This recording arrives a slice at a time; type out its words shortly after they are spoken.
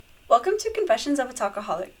Welcome to Confessions of a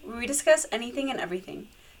Talkaholic, where we discuss anything and everything.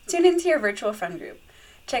 Tune into your virtual friend group.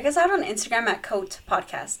 Check us out on Instagram at COAT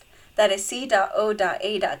Podcast. That is c.o.a.t_podcast.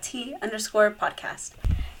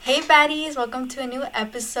 Hey baddies, welcome to a new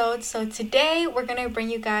episode. So today we're going to bring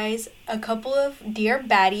you guys a couple of Dear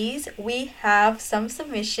Baddies. We have some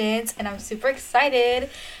submissions and I'm super excited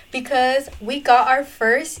because we got our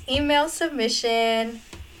first email submission.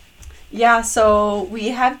 Yeah, so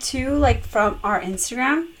we have two from our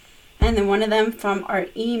Instagram and then one of them from our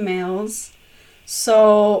emails.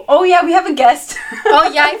 So, we have a guest. Oh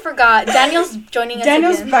yeah, I forgot. Daniel's joining us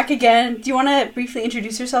Daniel's again. back again. Do you want to briefly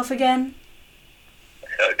introduce yourself again?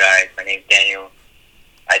 So guys, my name's Daniel.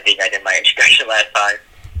 I think I did my introduction last time.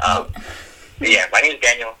 My name's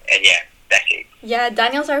Daniel, and that's it. Yeah,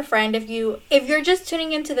 Daniel's our friend. If you're just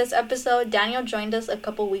tuning into this episode, Daniel joined us a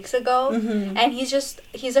couple weeks ago, and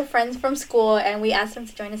he's a friend from school, and we asked him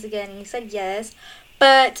to join us again, and he said yes.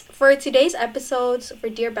 But for today's episodes for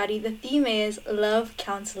Dear Baddie, the theme is love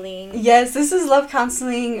counseling. Yes, this is love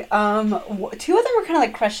counseling. Two of them were kind of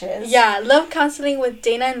like crushes. Yeah, love counseling with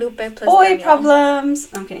Dana and Lupe plus Boy Daniel. problems.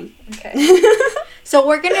 I'm kidding. Okay. So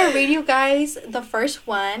we're going to read you guys the first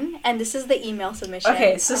one, and this is the email submission.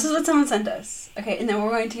 Okay, so this is what someone sent us. Okay, and then we're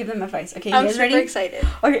going to give them advice. Okay, you I'm guys super ready? excited.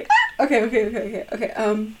 Okay.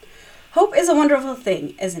 Hope is a wonderful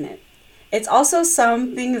thing, isn't it? It's also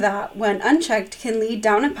something that, when unchecked, can lead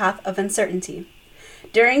down a path of uncertainty.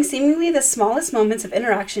 During seemingly the smallest moments of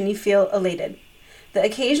interaction, you feel elated. The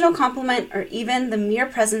occasional compliment or even the mere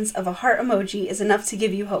presence of a heart emoji is enough to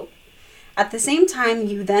give you hope. At the same time,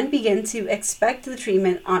 you then begin to expect the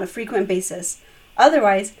treatment on a frequent basis.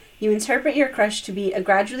 Otherwise, you interpret your crush to be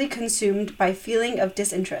gradually consumed by feeling of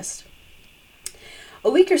disinterest. A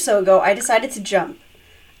week or so ago, I decided to jump.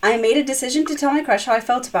 I made a decision to tell my crush how I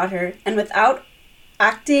felt about her, and without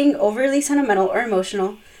acting overly sentimental or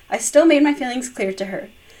emotional, I still made my feelings clear to her,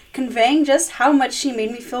 conveying just how much she made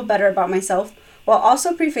me feel better about myself, while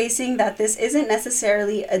also prefacing that this isn't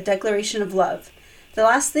necessarily a declaration of love. The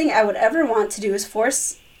last thing I would ever want to do is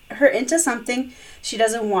force her into something she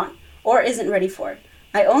doesn't want or isn't ready for.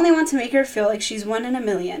 I only want to make her feel like she's one in a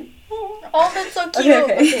million. Oh, that's so cute.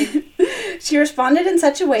 Okay. She responded in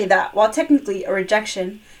such a way that, while technically a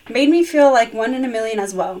rejection, made me feel like one in a million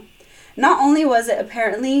as well. Not only was it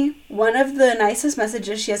apparently one of the nicest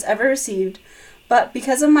messages she has ever received, but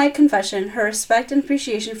because of my confession, her respect and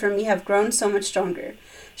appreciation for me have grown so much stronger.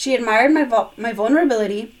 She admired my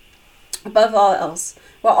vulnerability above all else,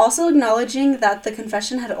 while also acknowledging that the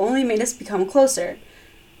confession had only made us become closer,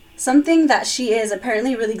 something that she is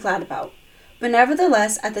apparently really glad about. But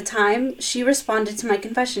nevertheless, at the time she responded to my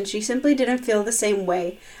confession, she simply didn't feel the same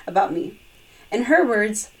way about me. In her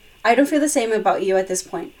words, I don't feel the same about you at this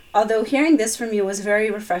point, although hearing this from you was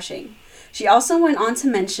very refreshing. She also went on to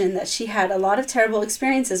mention that she had a lot of terrible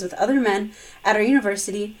experiences with other men at her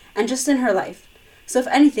university and just in her life. So if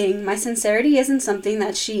anything, my sincerity isn't something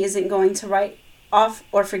that she isn't going to write off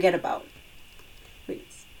or forget about. Wait,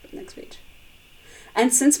 next page.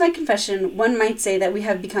 And since my confession, one might say that we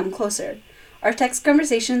have become closer. Our text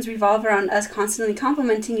conversations revolve around us constantly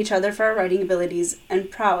complimenting each other for our writing abilities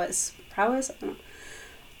and prowess? I don't know.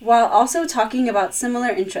 While also talking about similar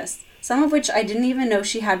interests, some of which I didn't even know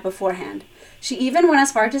she had beforehand. She even went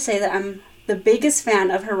as far to say that I'm the biggest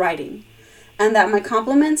fan of her writing, and that my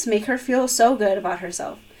compliments make her feel so good about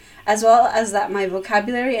herself, as well as that my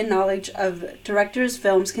vocabulary and knowledge of directors'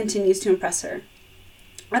 films continues to impress her.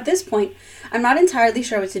 At this point, I'm not entirely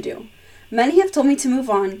sure what to do. Many have told me to move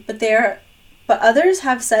on, but others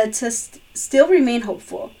have said to still remain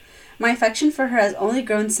hopeful. My affection for her has only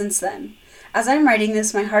grown since then. As I'm writing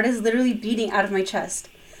this, my heart is literally beating out of my chest.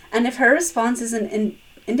 And if her response is an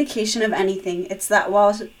indication of anything, it's that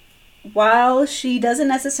while she doesn't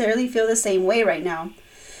necessarily feel the same way right now,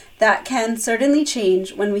 that can certainly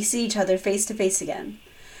change when we see each other face to face again.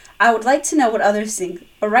 I would like to know what others think,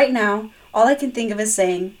 but right now, all I can think of is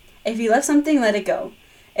saying, if you love something, let it go.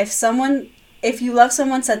 If you love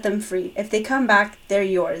someone, set them free. If they come back, they're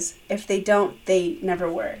yours. If they don't, they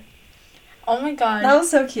never were. Oh my god. That was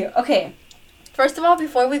so cute. Okay. First of all,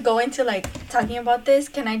 before we go into talking about this,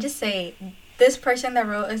 can I just say, this person that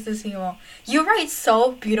wrote us this email, you write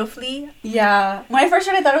so beautifully. Yeah. When I first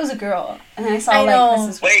read it, I thought it was a girl. And then I saw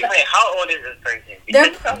know. Wait, how old is this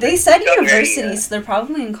person? They said university, so they're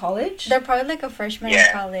probably in college. They're probably a freshman in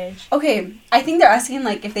college. Okay. I think they're asking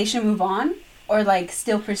if they should move on or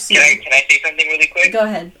still pursue. Can I say something really quick? Go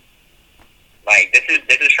ahead.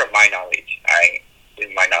 This is from my knowledge. Alright. This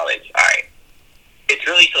is my knowledge. Alright. It's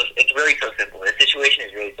really so simple. The situation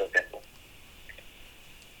is really so simple.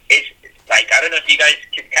 It's like, I don't know if you guys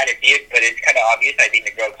can kind of see it, but it's kind of obvious. I think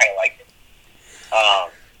the girl kind of liked it.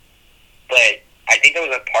 But I think there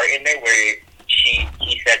was a part in there where he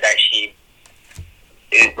said that she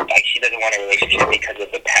doesn't want a relationship because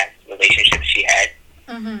of the past relationships she had,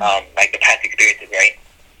 like the past experiences, right?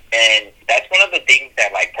 And that's one of the things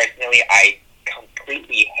that, like, personally, I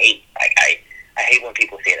completely hate. Like, I hate when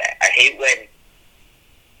people say that. I hate when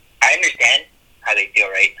I understand how they feel,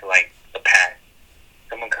 right? To, like, the past.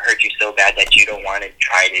 Someone could hurt you so bad that you don't want to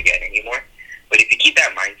try it again anymore. But if you keep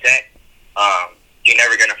that mindset, you're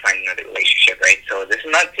never going to find another relationship, right? So this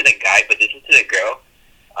is not to the guy, but this is to the girl.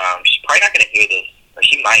 She's probably not going to hear this, or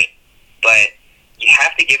she might. But you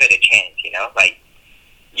have to give it a chance, you know? Like,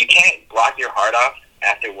 you can't block your heart off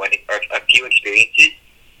after one or a few experiences.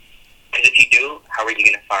 Because if you do, how are you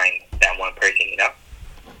going to find that one person, you know?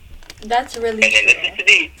 That's really and then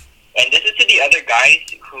true. This is to the other guys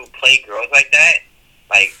who play girls like that,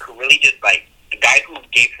 like, who really just, like, the guy who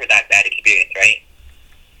gave her that bad experience, right?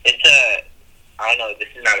 I don't know, this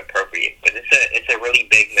is not appropriate, but it's a really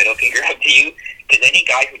big middle finger up to you, because any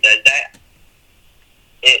guy who does that,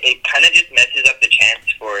 it kind of just messes up the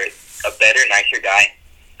chance for a better, nicer guy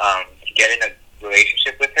to get in a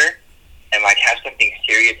relationship with her and, like, have something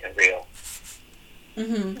serious and real.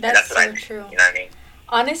 That's so what true. You know what I mean?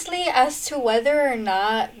 Honestly, as to whether or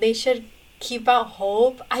not they should keep out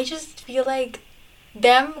hope, I just feel like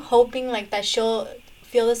them hoping, like, that she'll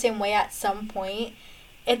feel the same way at some point,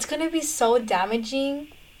 it's gonna be so damaging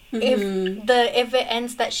if it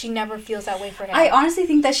ends that she never feels that way for him. I honestly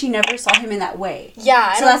think that she never saw him in that way.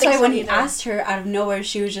 Yeah, so that's why when he asked her out of nowhere,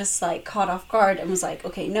 she was just, like, caught off guard and was like,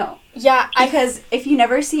 okay, no. Yeah, because if you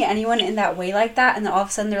never see anyone in that way like that, and then all of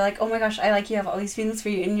a sudden they're like, oh my gosh, I like you, I have all these feelings for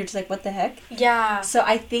you, and you're just like, what the heck? Yeah. So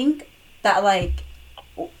I think that, like,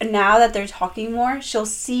 now that they're talking more, she'll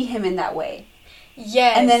see him in that way.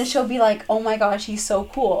 Yes. And then she'll be like, oh my gosh, he's so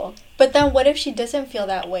cool. But then what if she doesn't feel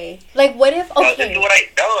that way? Like, what if, okay. No, this is what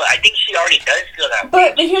I think she already does feel that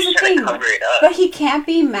way. But here's the thing. Cover it up. But he can't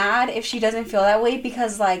be mad if she doesn't feel that way,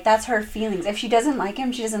 because, like, that's her feelings. If she doesn't like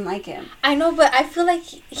him, she doesn't like him. I know, but I feel like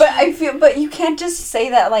But you can't just say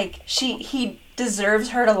that, like, he deserves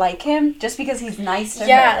her to like him just because he's nice to her.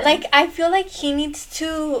 Yeah, like, I feel like he needs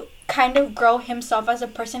to kind of grow himself as a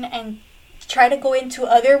person and try to go into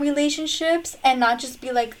other relationships and not just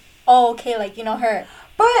be like, oh, okay, like, you know, her.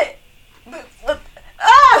 But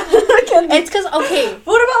it's because, okay.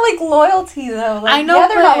 What about, like, loyalty, though? Like, I know, yeah,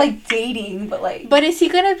 they're not, like, dating, but, like... But is he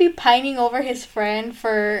gonna be pining over his friend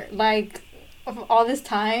for, like, all this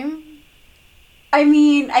time? I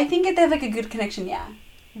mean, I think if they have, like, a good connection, yeah.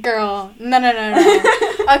 Girl, no.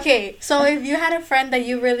 Okay, so if you had a friend that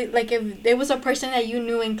you really, like, if it was a person that you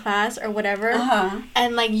knew in class or whatever,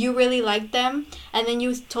 and, like, you really liked them, and then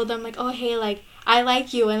you told them, like, oh, hey, like, I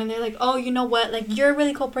like you, and then they're like, oh, you know what, like, you're a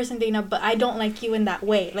really cool person, Dana, but I don't like you in that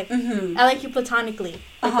way, like, I like you platonically,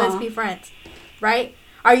 like, let's be friends, right?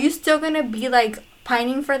 Are you still gonna be, like,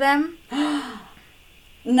 pining for them?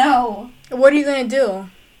 No. What are you gonna do?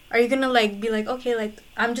 Are you gonna, like, be like, okay, like,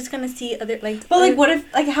 I'm just gonna see other, like... But, like, what if,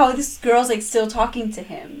 like, how this girl's, like, still talking to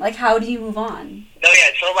him? Like, how do you move on? No, yeah,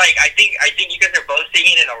 so, like, I think you guys are both saying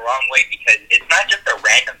it in a wrong way, because it's not just a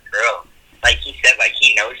random girl. Like he said, like,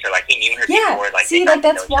 he knows her, like, he knew her before. Like, see, like,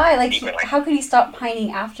 that's why, like, how could he stop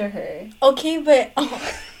pining after her? Okay, but... No,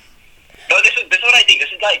 this is what I think.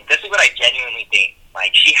 This is what I genuinely think.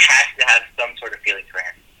 Like, she has to have some sort of feelings for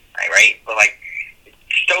him, right? But, like,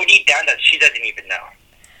 so deep down that she doesn't even know.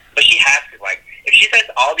 But she has to, like, if she says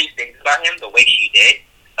all these things about him the way she did,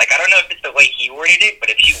 like, I don't know if it's the way he worded it, but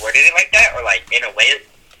if she worded it like that, or, like, in a way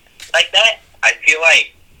like that, I feel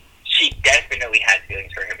like she definitely has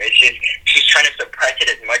feelings for him. It's just, she's trying to suppress it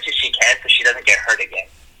as much as she can so she doesn't get hurt again.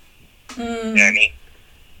 You know what I mean?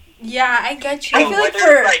 Yeah, I get you. I feel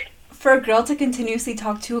like for a girl to continuously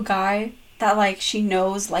talk to a guy that, like, she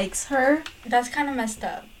knows likes her... That's kind of messed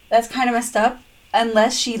up. That's kind of messed up.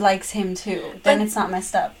 Unless she likes him too, then it's not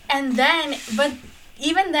messed up. And then, but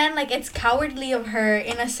even then, like, it's cowardly of her,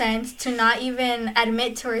 in a sense, to not even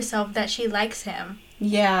admit to herself that she likes him.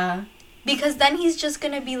 Yeah. Because then he's just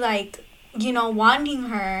gonna be, like, you know, wanting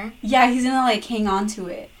her. Yeah, he's gonna, like, hang on to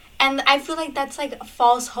it. And I feel like that's, like,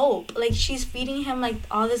 false hope. Like, she's feeding him, like,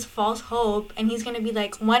 all this false hope, and he's gonna be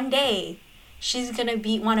like, one day, she's gonna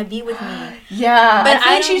want to be with me. Yeah. But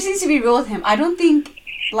I think she just needs to be real with him. I don't think,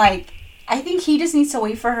 like... I think he just needs to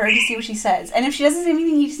wait for her to see what she says. And if she doesn't say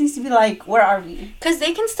anything, he just needs to be like, where are we? Because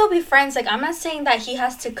they can still be friends. Like, I'm not saying that he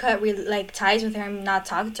has to cut, ties with her and not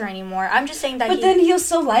talk to her anymore. I'm just saying that But then he'll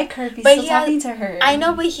still like her if he's still talking to her. I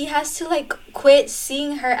know, but he has to, like, quit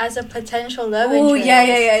seeing her as a potential love interest. Oh,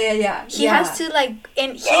 yeah. He has to, like,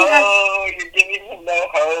 and he you're giving him no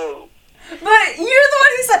hope. But you're the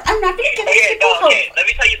one who said, I'm not going to give him hope. Okay, let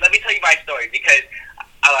me tell you my story, because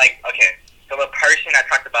so the person I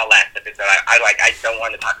talked about last episode, I don't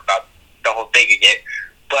want to talk about the whole thing again,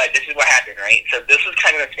 but this is what happened, right? So this was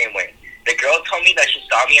kind of the same way. The girl told me that she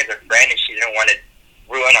saw me as a friend and she didn't want to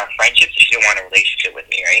ruin our friendship, so she didn't want a relationship with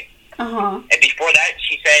me, right? Uh-huh. And before that,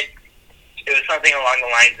 she said it was something along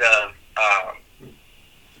the lines of,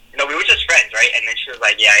 we were just friends, right? And then she was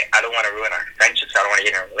like, yeah, I don't want to ruin our friendship, so I don't want to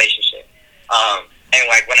get in a relationship. And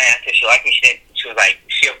like when I asked if she liked me, she was like,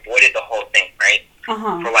 she avoided the whole thing, right?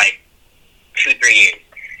 Uh-huh. For like 2-3 years.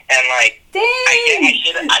 And like, dang. I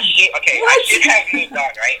should have moved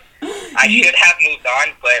on, right? I should have moved on,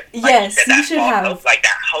 but like yes, you said, you should have. Like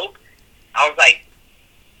that hope, I was like,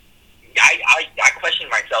 I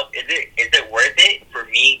questioned myself, is it worth it for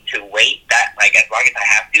me to wait that, like, as long as I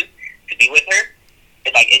have to be with her?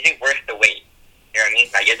 It's like, is it worth the wait? You know what I mean?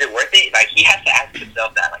 Like, is it worth it? Like, he has to ask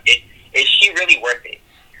himself that. Like, is she really worth it?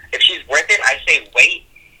 If she's worth it, I say wait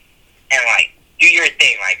and, like, do your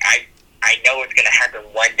thing. Like, I know it's gonna happen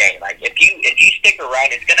one day. Like, if you stick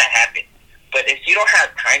around, it's gonna happen. But if you don't have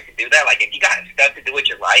time to do that, like, if you got stuff to do with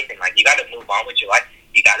your life and, like, you gotta move on with your life,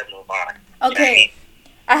 you gotta move on. Okay.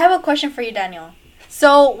 I have a question for you, Daniel.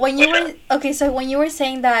 So when you were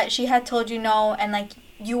saying that she had told you no and, like,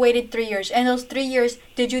 you waited 3 years. In those 3 years,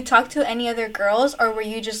 did you talk to any other girls, or were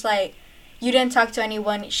you just like, you didn't talk to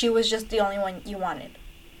anyone, she was just the only one you wanted?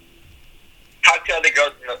 Talk to other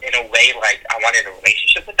girls in a way like I wanted a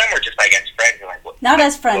relationship with them, or just like as friends? Or like what? Not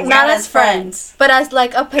as friends. Not as friends. But as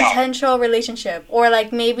like a potential relationship, or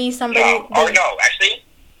like maybe somebody. No, actually.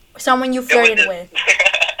 Someone you flirted with.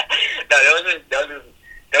 No, there was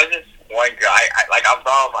this one girl.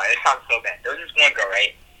 It sounds so bad. There was this one girl,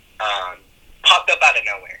 right? Popped up out of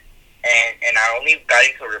nowhere, and I only got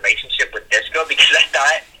into a relationship with this girl because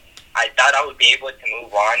I thought I would be able to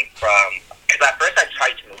move on from. Because at first I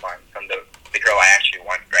tried to move on from the girl I actually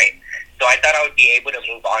wanted, right? So I thought I would be able to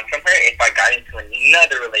move on from her if I got into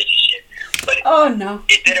another relationship. But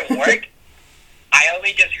it didn't work. I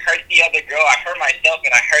only just hurt the other girl. I hurt myself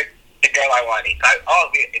and I hurt the girl I wanted.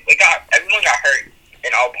 Everyone got hurt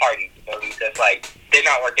in all parties. So it just like did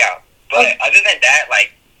not work out. But other than that,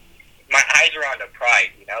 like my eyes were on the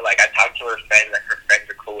prize, you know? Like I talked to her friends and her friends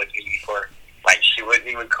were cool with me before like she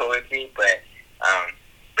wasn't even cool with me. But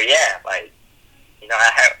yeah, like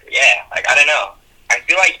I don't know. I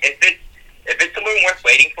feel like if it's someone worth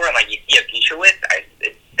waiting for and like you see a future with,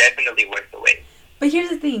 it's definitely worth the wait. But here's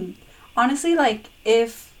the thing, honestly, like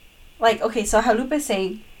if, like okay, so how Lupe's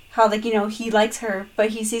saying how like he likes her but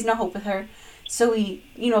he sees no hope with her, so he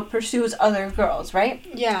pursues other girls, right?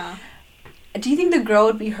 Yeah. Do you think the girl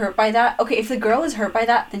would be hurt by that? Okay, if the girl is hurt by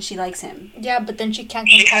that, then she likes him. Yeah, but then she can't.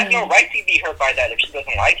 She has no right to be hurt by that if she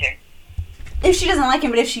doesn't like him. If she doesn't like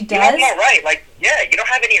him, but if she does... You have no right. Like, yeah, you don't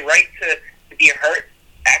have any right to be hurt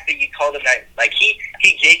after you told him that... Like, he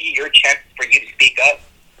gave you your chance for you to speak up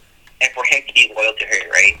and for him to be loyal to her,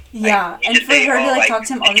 right? Yeah, like, and for her to, talk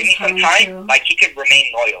to him all the time, too. Like, he could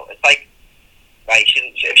remain loyal. It's like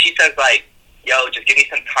if she says, like, yo, just give me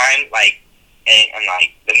some time, like, and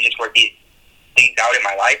like, let me just work these things out in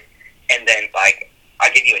my life, and then, like,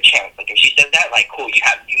 I'll give you a chance. Like, if she says that, like, cool, you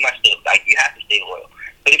have to stay loyal.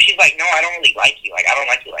 But if she's like, no, I don't really like you. Like, I don't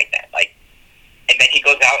like you like that. Like, and then he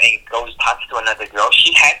goes out and talks to another girl.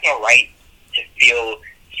 She has no right to feel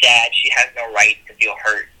sad. She has no right to feel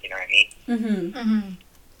hurt. You know what I mean? Mm-hmm.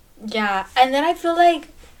 Mm-hmm. Yeah. And then I feel like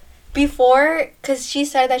before, because she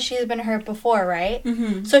said that she's been hurt before, right?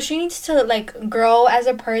 Mm-hmm. So she needs to, like, grow as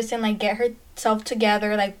a person, like, get herself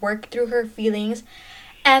together, like, work through her feelings.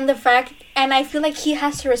 And I feel like he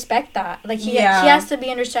has to respect that. Like, he has to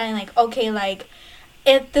be understanding, like, okay, like,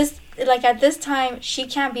 at this time, she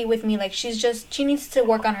can't be with me. Like, she needs to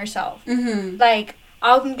work on herself. Mm-hmm. Like,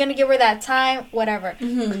 I'm gonna give her that time, whatever.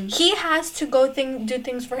 Mm-hmm. He has to go do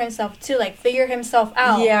things for himself, too. Like, figure himself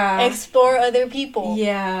out. Yeah. Explore other people.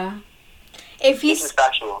 Yeah. This is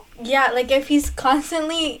factual. Yeah, like, if he's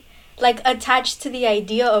constantly, like, attached to the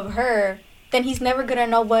idea of her, then he's never gonna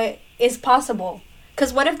know what is possible.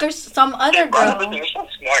 Because what if there's some other girl... You're so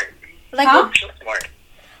smart. Like, You're so smart.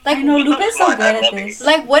 Like, I know, Lupe's so good at this.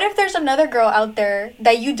 Like, what if there's another girl out there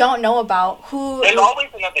that you don't know about who... There's always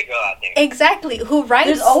another girl out there. Exactly. Who writes...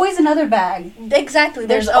 There's always another bag. Exactly.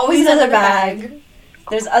 There's always another bag.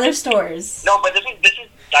 There's other stores. No, but this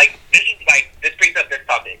brings up this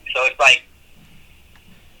topic. So it's like,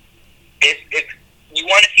 if you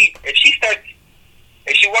want to see, if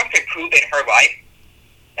she wants to improve in her life,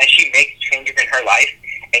 and she makes changes in her life,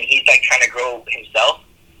 and he's like trying to grow himself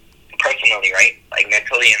personally, right? Like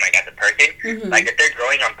mentally and like as a person, like if they're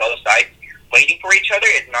growing on both sides, waiting for each other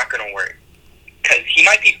is not going to work. Because he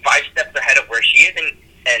might be 5 steps ahead of where she is,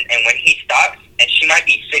 and when he stops, and she might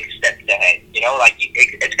be 6 steps ahead. You know, like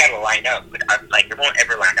it's got to line up. But like it won't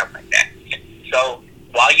ever line up like that. So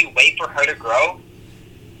while you wait for her to grow,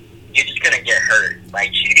 you're just gonna get hurt.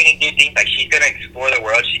 Like she's gonna do things like she's gonna explore the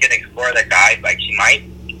world. She's gonna explore the guys. Like she might.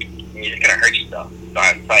 And you're just gonna hurt yourself. So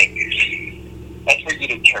it's like that's for you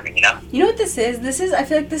to determine. You know. You know what this is? I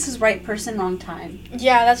feel like this is right person, wrong time.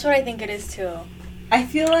 Yeah, that's what I think it is too. I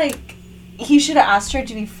feel like he should have asked her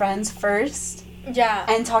to be friends first. Yeah.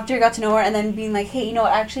 And talked to her, got to know her, and then being like, hey, you know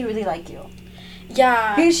what, I actually really like you.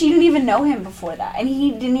 Yeah. Because she didn't even know him before that. And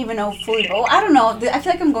he didn't even know fully. Oh, I don't know. I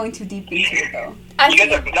feel like I'm going too deep into it, though. No,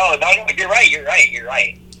 you're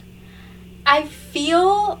right. I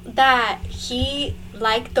feel that he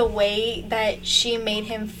liked the way that she made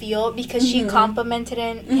him feel because she complimented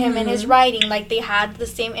him in his writing. Like, they had the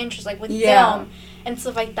same interests, like, with film and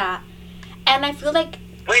stuff like that. And I feel like...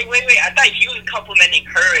 Wait. I thought he was complimenting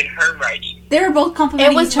her in her writing. They were both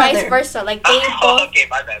complimenting each other. It was vice versa. Like, they both... Okay,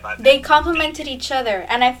 my bad. They complimented each other.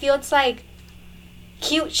 And I feel it's like...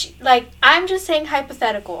 Like, I'm just saying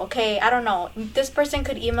hypothetical, okay? I don't know. This person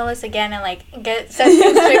could email us again and, like, set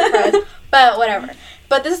things straight for us. But whatever.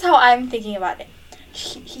 But this is how I'm thinking about it.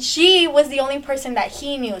 She was the only person that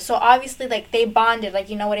he knew. So, obviously, like, they bonded. Like,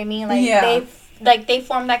 you know what I mean? Like, they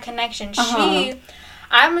formed that connection.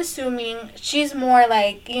 I'm assuming she's more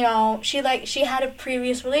like, you know, she had a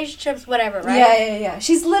previous relationships, whatever, right? Yeah.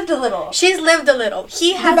 She's lived a little. He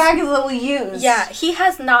has... The bag is a little used. Yeah, he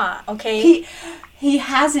has not, okay? He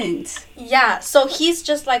hasn't. Yeah, so he's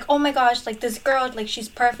just like, oh my gosh, like, this girl, like, she's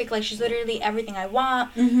perfect, like, she's literally everything I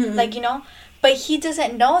want, like, you know? But he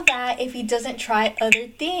doesn't know that if he doesn't try other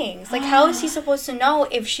things. Like, how is he supposed to know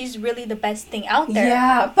if she's really the best thing out there?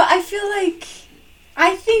 Yeah, but I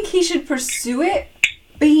think he should pursue it,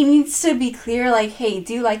 but he needs to be clear, like, hey,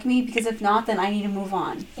 do you like me? Because if not, then I need to move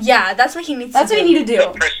on. Yeah, that's what he needs to do. That's what you need to do.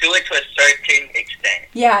 So pursue it to a certain extent.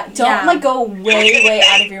 Yeah, don't, like, go way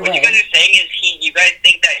out of your way. What you guys are saying is you guys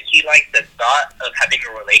think that he liked the thought of having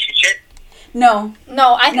a relationship? No,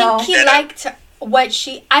 I think he liked what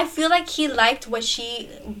she... I feel like he liked what she,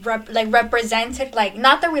 represented, like,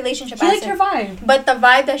 not the relationship he liked her vibe. But the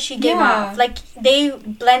vibe that she gave off. Like, they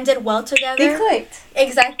blended well together. They clicked.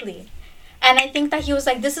 Exactly. And I think that he was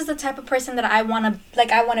like, this is the type of person that I want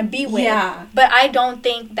to be with. Yeah. But I don't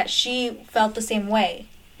think that she felt the same way.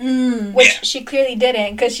 Which she clearly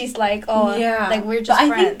didn't, because she's like, like, we're just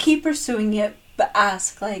friends. I think keep pursuing it, but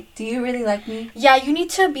ask, like, do you really like me? Yeah, you need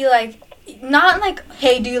to be like, not like,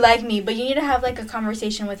 hey, do you like me? But you need to have, like, a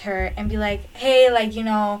conversation with her and be like, hey, like, you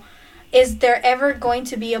know, is there ever going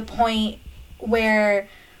to be a point where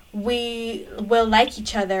we will like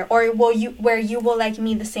each other, or where you will like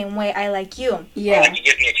me the same way I like you? Yeah. Like, you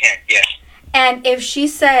give me a chance, yeah. And if she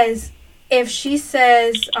says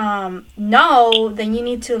no, then you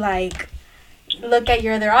need to, like, look at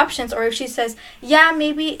your other options. Or if she says, yeah,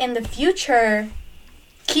 maybe in the future,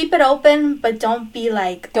 keep it open, but don't be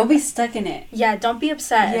stuck in it. Yeah, don't be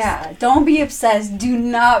obsessed. Yeah, don't be obsessed. Do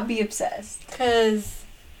not be obsessed.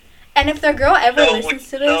 And if the girl ever listens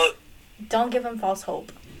to this, don't give him false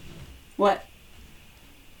hope. What?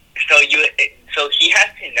 So he has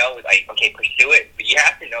to know, like, okay, pursue it, but you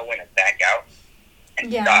have to know when to back out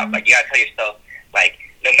and stop. Like, you gotta tell yourself, like,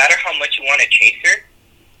 no matter how much you want to chase her,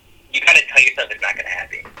 you gotta tell yourself it's not gonna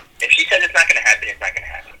happen. If she says it's not gonna happen, it's not gonna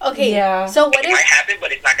happen. Okay, yeah. So what if... It might happen,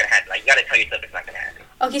 but it's not gonna happen. Like, you gotta tell yourself it's not gonna happen.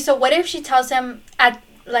 Okay, so what if she tells him at,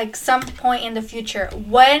 like, some point in the future?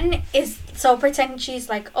 So pretend she's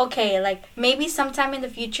like, okay, like, maybe sometime in the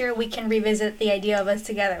future we can revisit the idea of us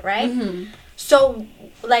together, right? So,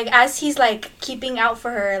 like, as he's, like, keeping out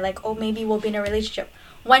for her, like, oh, maybe we'll be in a relationship,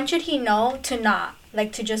 when should he know to not?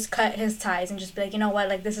 Like, to just cut his ties and just be like, you know what,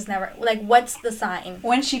 like, this is never... Like, what's the sign?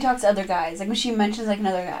 When she talks to other guys. Like, when she mentions, like,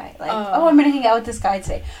 another guy. Like, oh, I'm gonna hang out with this guy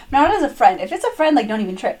today. Not as a friend. If it's a friend, like, don't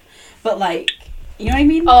even trip. But, like, you know what I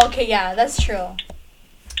mean? Oh, okay, yeah, that's true.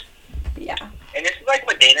 Yeah. And this is like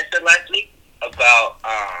what Dana said last week about,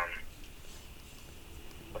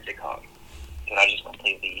 what's it called? Did I just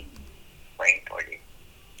completely brain for you?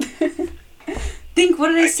 Think, what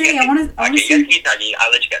did I say? I want to see. Yes, keep talking.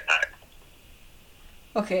 I'll let you get talk.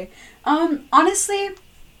 Okay. Honestly,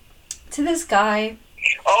 to this guy...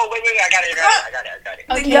 Oh, wait, I got it.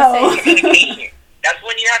 Okay, no. Communication. that's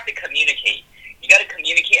when you have to communicate. You gotta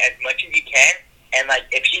communicate as much as you can. And like,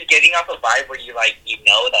 if she's giving off a vibe where you like, you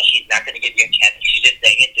know that she's not gonna give you a chance, she's just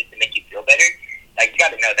saying it just to make you feel better. Like, you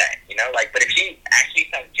gotta know that, you know. Like, but if she actually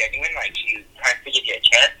sounds genuine, like she's trying to give you a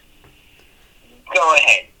chance, go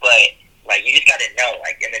ahead. But like, you just gotta know,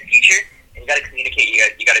 like, in the future, and you gotta communicate.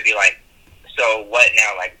 You gotta be like, so what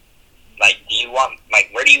now? Like, do you want, like,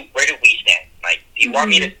 where do we stand? Like, do you want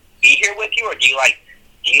me to be here with you, or do you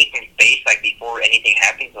need some space, like, before anything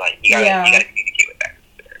happens? Like, you gotta communicate with that.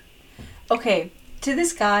 Okay, to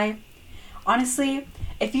this guy, honestly,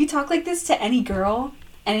 if you talk like this to any girl,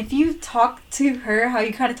 and if you talk to her how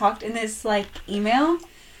you kind of talked in this, like, email,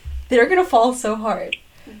 they're gonna fall so hard.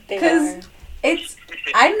 Because it's,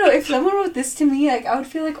 I don't know, if someone wrote this to me, like, I would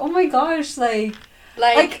feel like, oh my gosh, like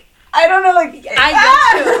I don't know, like,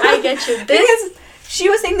 I get you. Because she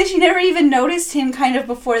was saying that she never even noticed him kind of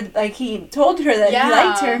before, like, he told her that he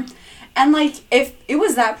liked her. And, like, if it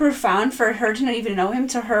was that profound for her to not even know him,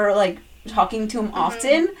 to her, like, talking to him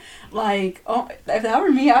often, like, oh, if that were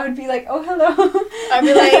me, I would be like, oh, hello. I'd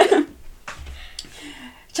be like,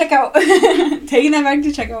 check out. Taking that back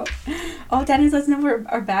to check out. Oh, Dennis, let's know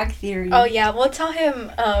our bag theory. Oh, yeah, we'll tell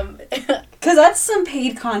him, because that's some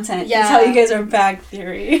paid content to tell you guys our bag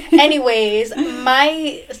theory. Anyways,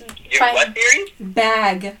 my... what theory?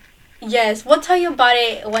 Bag. Yes, we'll tell you about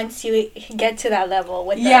it once you get to that level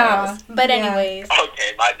with us. But anyways.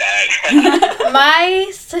 Okay, my bad. My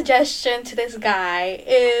suggestion to this guy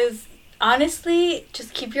is, honestly,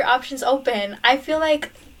 just keep your options open. I feel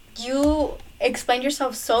like you explained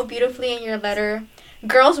yourself so beautifully in your letter.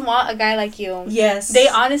 Girls want a guy like you. Yes. They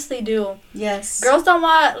honestly do. Yes. Girls don't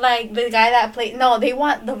want, like, the guy that plays... No, they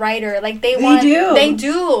want the writer. Like, they do. They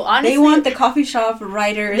do, honestly. They want the coffee shop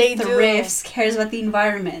writer, they the do. riffs, cares about the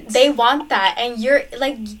environment. They want that. And you're,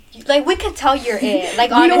 like, we could tell you're it. Like,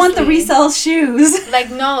 honestly. You don't want the resale shoes. Like,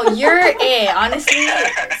 no, you're it. Honestly,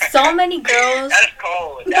 so many girls... That's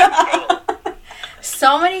cold. That's cold.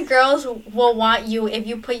 So many girls will want you if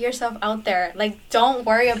you put yourself out there. Like, don't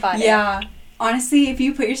worry about it. Yeah. Honestly, if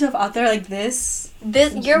you put yourself out there like this,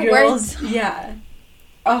 your girls, words... Yeah.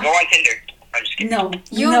 Oh. Go on Tinder. I'm just kidding. No.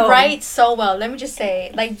 You write so well. Let me just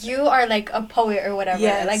say. Like, you are like a poet or whatever.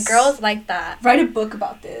 Yes. Like, girls like that. Write a book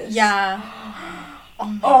about this. Yeah. Oh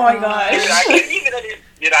my gosh. Dude, I can't even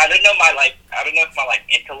I don't know if my like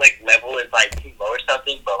intellect level is like too low or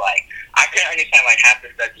something, but like I couldn't understand like half the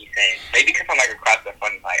stuff he's saying. Maybe because I'm like across the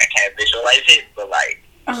front, like I can't visualize it, but like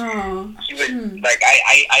he was like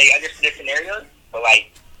I understood the scenarios, but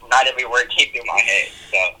like not every word came through my head.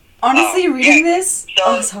 So honestly, reading this,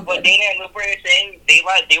 so what Dana and Luper are saying, they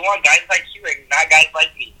want guys like you and not guys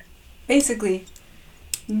like me. Basically.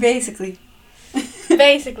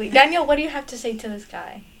 Basically, Daniel, what do you have to say to this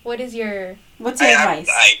guy? What's your advice?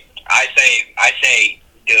 I say,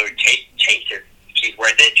 dude, chase her. If she's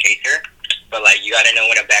worth it, chase her. But like, you gotta know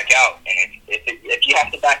when to back out. And if you have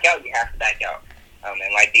to back out, you have to back out.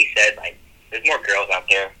 And like they said, like, there's more girls out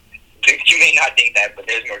there. You may not think that, but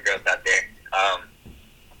there's more girls out there.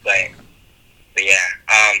 But yeah,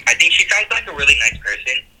 I think she sounds like a really nice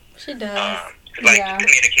person. She does. Just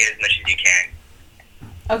communicate as much as you can.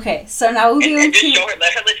 Okay, so now we'll be and just show her,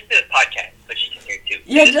 let her listen to this podcast so she can hear it too.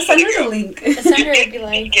 Yeah, just send her the link. Send her and be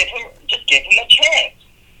like, just give him a chance.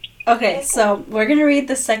 Okay, so we're gonna read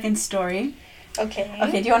the second story. Okay.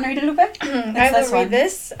 Okay, do you want to read it a little bit? I will read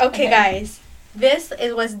this. Okay, guys. This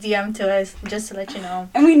was DM'd to us, just to let you know.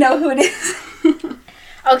 And we know who it is.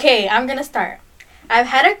 Okay, I'm gonna start. I've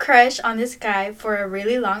had a crush on this guy for a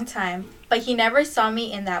really long time, but he never saw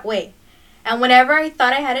me in that way. And whenever I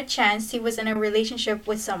thought I had a chance, he was in a relationship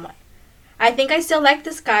with someone. I think I still like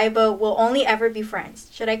this guy, but will only ever be friends.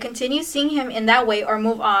 Should I continue seeing him in that way or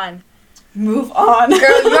move on? Move on.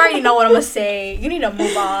 Girl, you already know what I'm gonna say. You need to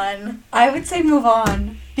move on. I would say move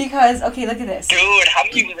on. Because, okay, look at this. Dude, how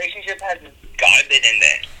many relationships has this guy been in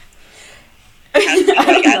there? Has been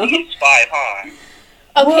like at least 5, huh?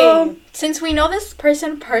 Okay, well, since we know this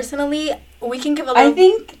person personally, we can give a little. I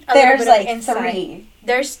think there's like insight. 3.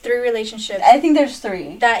 There's 3 relationships. I think there's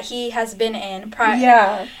 3 that he has been in.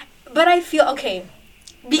 Yeah. But I feel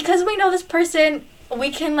because we know this person, we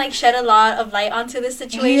can like shed a lot of light onto this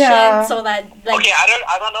situation, so that like. Okay,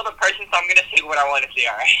 I don't know the person, so I'm gonna say what I want to say.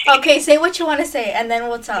 All right. Okay, say what you want to say, and then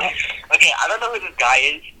we'll tell. Okay, I don't know who this guy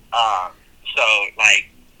is. So like,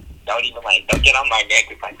 don't get on my neck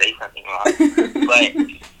if I say something wrong. But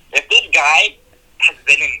if this guy has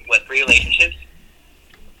been in 3 relationships.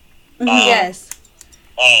 Yes.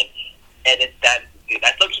 And it's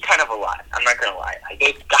that's looking kind of a lot. I'm not gonna lie. I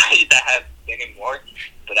there's guys that have been in more,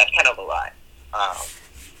 but that's kind of a lot.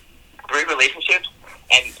 3 relationships,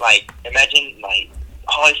 And, like, imagine, like,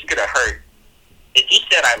 oh, this is gonna hurt. If he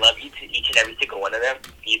said I love you to each and every single one of them,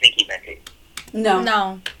 do you think he meant it? No.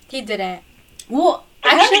 No, he didn't. Well,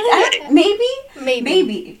 Actually,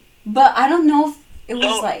 maybe. But I don't know if it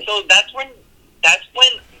was like... So that's when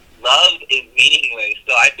love is meaningless.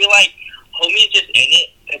 So I feel like homie's just in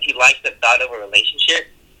it because he likes the thought of a relationship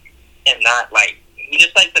and not, like, he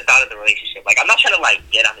just likes the thought of the relationship. Like, I'm not trying to, like,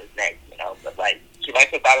 get on his neck, you know, but, like, he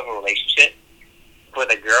likes the thought of a relationship. For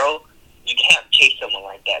the girl, you can't chase someone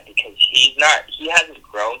like that because he hasn't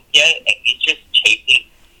grown yet, and he's just chasing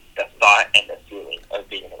the thought and the feeling of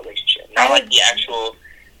being in a relationship. Not like the actual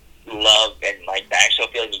love and, like, the actual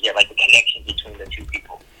feeling you get, like, the connection between the two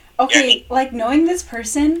people. Okay, You know what I mean? like, knowing this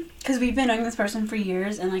person, because we've been knowing this person for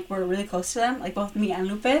years, and, like, we're really close to them, like, both me and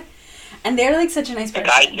Lupe, and they're, like, such a nice person. The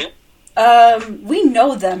guy, too? We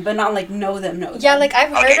know them, but not, like, know them. Yeah, like, I've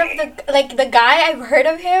heard of the guy, I've heard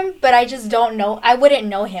of him, but I just don't know, I wouldn't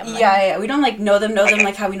know him. Like. Yeah, we don't, like, know them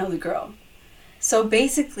like how we know the girl. So,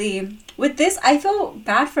 basically, with this, I felt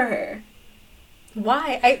bad for her.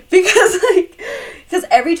 Why? Because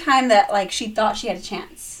every time that, like, she thought she had a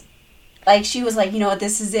chance, like, she was like, you know what,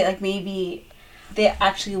 this is it, like, maybe they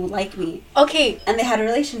actually will like me. Okay. And they had a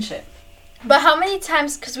relationship. But how many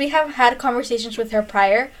times, because we have had conversations with her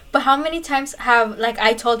prior, but how many times have, like,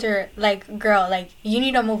 I told her, like, girl, like, you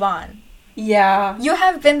need to move on. Yeah. You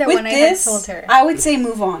have been there when I had told her. I would say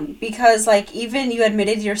move on. Because, like, even you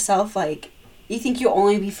admitted yourself, like, you think you'll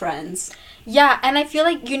only be friends. Yeah, and I feel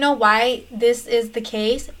like, you know why this is the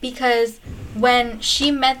case? Because when she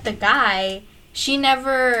met the guy, she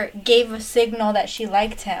never gave a signal that she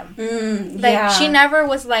liked him. Like, she never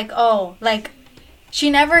was like, oh, like... She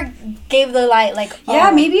never gave the light, like, oh.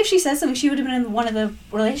 Yeah, maybe if she said something, she would have been in one of the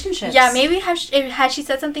relationships. Yeah, maybe had she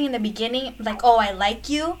said something in the beginning, like, oh, I like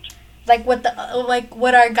you, like what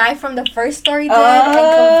our guy from the first story did and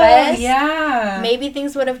confessed. Yeah. Maybe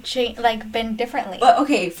things would have changed, like, been differently. But,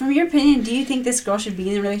 okay, from your opinion, do you think this girl should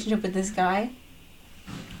be in a relationship with this guy?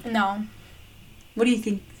 No. What do you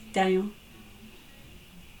think, Daniel?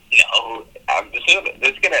 No. High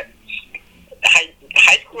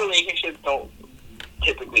school relationships don't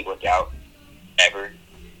typically work out ever.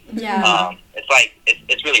 Yeah. It's like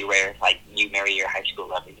it's really rare. Like you marry your high school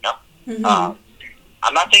lover, you know. Mm-hmm.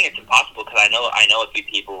 I'm not saying it's impossible because I know a few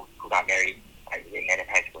people who got married, like they met in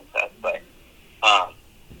high school and stuff. But I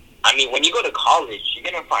mean, when you go to college, you're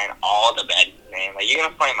gonna find all the baddies, man. Like you're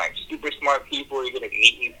gonna find like super smart people. You're gonna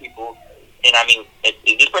meet new people. And I mean,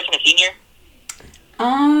 is this person a senior?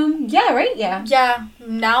 Yeah, right. Yeah. Yeah.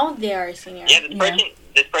 Now they are a senior. Yeah,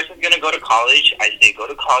 this person's gonna go to college. I say go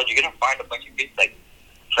to college. You're gonna find a bunch of people like.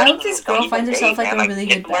 I hope this girl finds herself like a really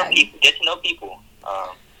good bag. Get to know people.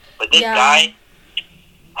 But this guy,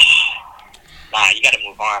 nah, you gotta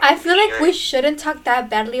move on. I feel like we shouldn't talk that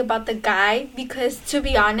badly about the guy because, to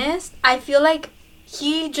be honest, I feel like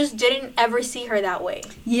he just didn't ever see her that way.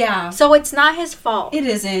 Yeah. So it's not his fault. It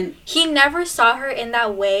isn't. He never saw her in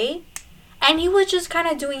that way, and he was just kind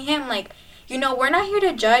of doing him like. You know, we're not here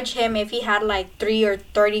to judge him if he had like 3 or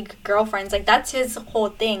 30 girlfriends. Like that's his whole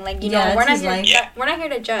thing. Like you know, we're not here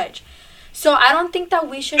to judge. So I don't think that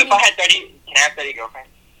we should. If I had 30, can I have 30 girlfriends?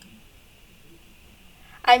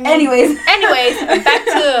 I mean, anyways, back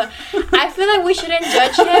to. I feel like we shouldn't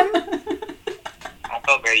judge him. I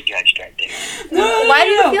felt very judged right there. Why do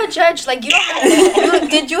you feel judged? Like you don't.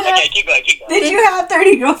 Did you have? Okay, keep going. Did you have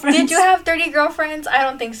 30 girlfriends? Did you have 30 girlfriends? I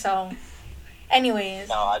don't think so. Anyways.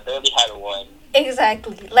 No, I barely had one.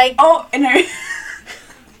 Exactly. Like. Oh, and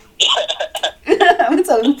what's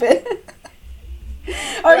up, Lupe?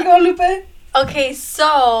 Are you going, Lupe? Okay, so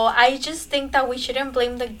I just think that we shouldn't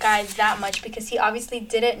blame the guy that much because he obviously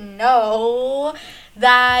didn't know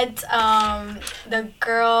that the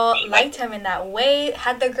girl liked him in that way.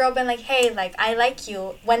 Had the girl been like, hey, like, I like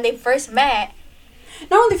you, when they first met.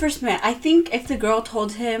 Not when they first met. I think if the girl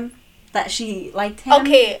told him that she liked him.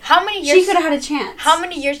 Okay, how many years? She could have had a chance. How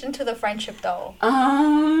many years into the friendship, though?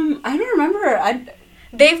 I don't remember.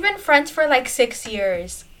 They've been friends for, like, 6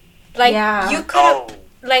 years. Like, you could have...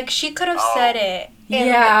 Like, she could have said it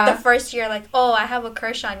in the first year, like, oh, I have a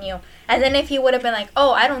crush on you. And then if he would have been like,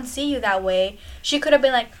 oh, I don't see you that way, she could have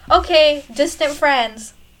been like, okay, distant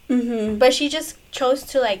friends. Mm-hmm. But she just chose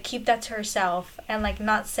to, like, keep that to herself and, like,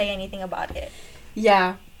 not say anything about it.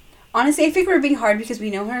 Yeah. Honestly, I think we're being hard because we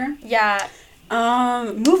know her. Yeah.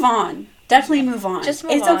 Move on. Definitely move on. Just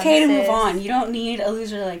move on. It's okay to move on. You don't need a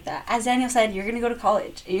loser like that. As Daniel said, you're going to go to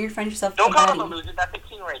college and you're going to find yourself Don't call him a loser. That's a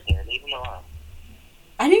king right there. Leave him alone.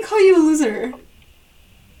 I didn't call you a loser.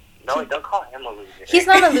 No, don't call him a loser. He's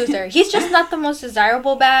not a loser. He's just not the most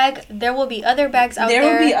desirable bag. There will be other bags out there.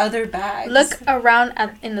 There will be other bags. Look around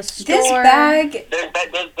in the store. This bag...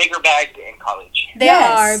 There's bigger bags in college. There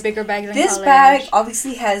are bigger bags in college. This bag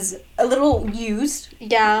obviously has a little used.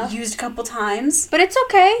 Yeah. Used a couple times. But it's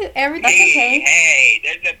okay. Everything's okay. Hey,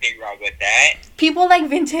 there's nothing wrong with that. People like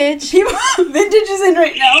vintage. Vintage is in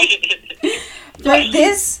right now. But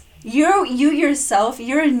this... You yourself,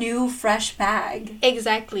 you're a new, fresh bag.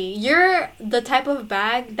 Exactly. You're the type of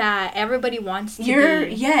bag that everybody wants to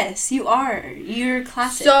be. Yes, you are. You're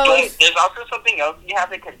classic. So, but there's also something else you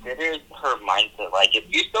have to consider is her mindset. Like, if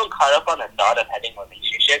you're still caught up on the thought of having a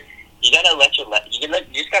relationship, you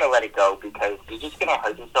just gotta let it go, because you're just gonna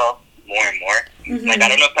hurt yourself more and more. Mm-hmm. Like, I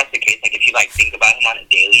don't know if that's the case. Like, if you, like, think about him on a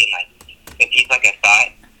daily, and, like, if he's, like, a thought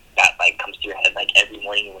that, like, comes to your head, like, every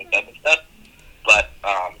morning you wake up and stuff. But,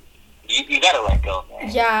 you gotta let go,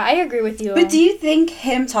 man. yeah, I agree with you. But do you think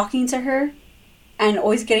him talking to her and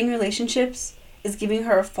always getting relationships is giving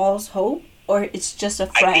her a false hope, or it's just a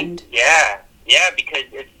friend? Yeah, because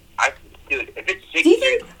if it's 6 Do you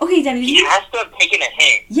years, think? Okay, Danny. he has to have taken a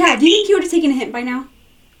hint. Yeah. Do you think he would have taken a hint by now?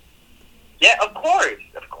 Yeah, of course.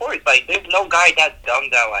 Like, there's no guy that's dumb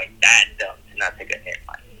to not take a hint.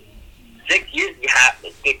 Like, 6 years,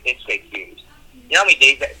 it's 6 years. You know how many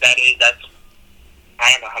days that is?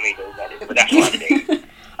 I don't know how many days that is, but that's a lot of days.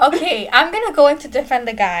 Okay, I'm gonna go in to defend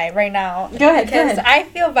the guy right now. Go ahead. Because I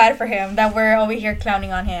feel bad for him that we're over here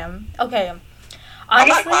clowning on him. Okay. Honestly, I'm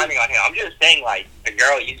not clowning on him. I'm just saying, like, the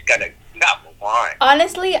girl, you gotta move on.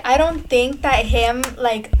 Honestly, I don't think that him,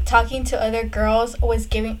 like, talking to other girls was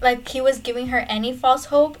giving her any false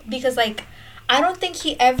hope, because, like, I don't think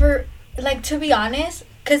he ever, like, to be honest,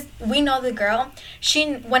 because we know the girl,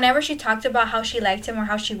 whenever she talked about how she liked him or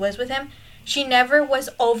how she was with him, she never was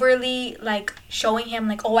overly, like, showing him,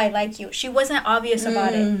 like, oh, I like you. She wasn't obvious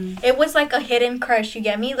about it. It was, like, a hidden crush, you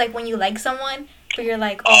get me? Like, when you like someone, but you're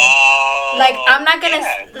like, oh, like, I'm not gonna,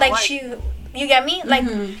 you get me? Like,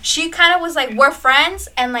 she kind of was like, we're friends,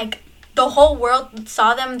 and, like, the whole world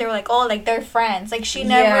saw them, they were like, oh, like, they're friends. Like, she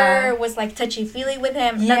never was, like, touchy-feely with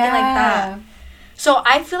him, nothing like that. So,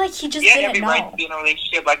 I feel like he just didn't every know. right to be in a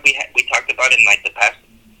relationship, like we talked about in, like, the past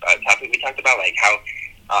topic. We talked about, like,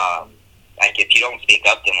 how, like, if you don't speak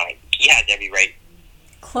up, then, like, he has every right.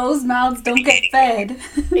 Closed mouths don't get fed.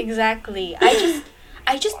 Exactly.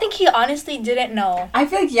 I just think he honestly didn't know. I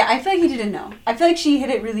feel like he didn't know. I feel like she hit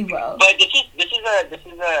it really well. But this is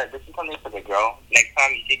something for the girl. Next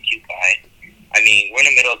time you see a cute guy, I mean, we're in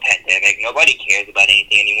the middle of a pandemic. Nobody cares about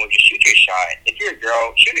anything anymore. Just shoot your shot. If you're a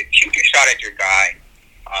girl, shoot your shot at your guy.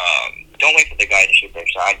 Don't wait for the guy to shoot their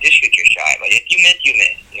shot. Just shoot your shot. Like, if you miss, you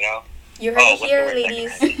miss. You know. You heard it here,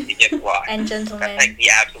 ladies you get blocked. and gentlemen. That's, like, the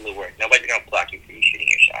absolute worst. Nobody's gonna block you for you shooting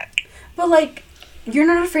your shot. But, like, you're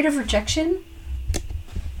not afraid of rejection?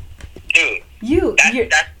 Dude,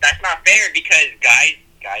 that's not fair, because guys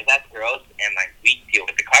ask girls, and, like, we deal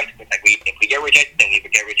with the consequence. Like, if we get rejected, then we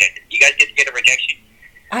get rejected. You guys get a rejection?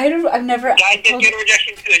 I've never. Guys get a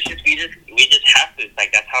rejection too. It's just we just have to. It's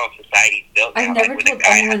like, that's how society's built. I've never like, told the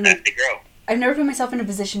guy anyone has to ask the girl. I've never put myself in a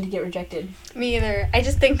position to get rejected. Me either. I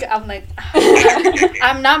just think I'm like,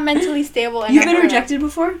 I'm not mentally stable. You've been rejected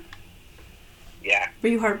before? Yeah. Were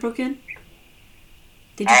you heartbroken?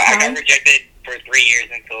 Did you I cry? got rejected for 3 years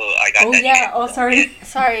until I got that chance. Oh, sorry.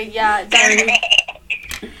 Sorry, yeah.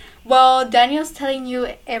 Sorry. Well, Daniel's telling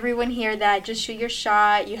you, everyone here, that just shoot your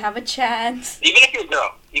shot. You have a chance. Even if you're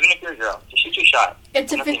a girl, just shoot your shot.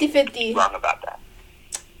 It's a 50-50. Wrong about that.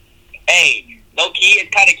 Hey, low key,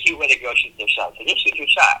 it's kind of cute when a girl shoots their shot. So just shoot your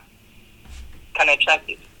shot. Kind of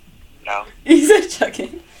attractive. No? He's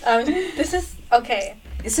joking. This is okay.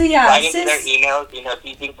 So yeah, Write into their emails. You know, if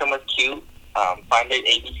you think someone's cute, find their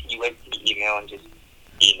ABCUSC email and just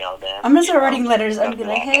email them. I'm gonna start writing letters. I'm gonna be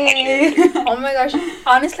like, hey. Oh my gosh.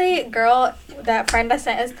 Honestly, girl, that friend that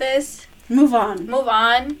sent us this, Move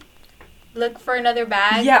on. Look for another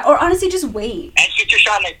bag. Yeah, or honestly, just wait. And shoot your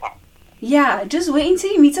shot next time. Yeah, just wait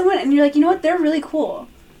until you meet someone and you're like, you know what? They're really cool.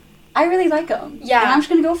 I really like them. Yeah. And I'm just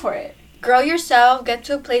gonna go for it. Grow yourself. Get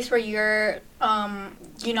to a place where you're,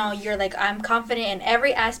 you're like, I'm confident in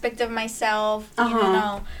every aspect of myself. You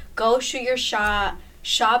know, go shoot your shot.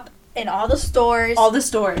 Shop in all the stores. All the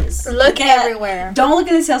stores. Look everywhere. Don't look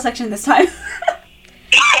in the sales section this time.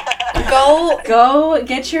 Go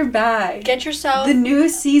get your bag. Get yourself the new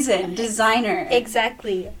season designer.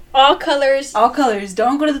 Exactly. All colors. All colors.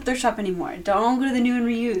 Don't go to the thrift shop anymore. Don't go to the new and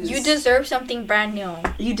reuse. You deserve something brand new.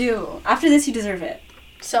 You do. After this, you deserve it.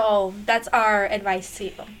 So that's our advice to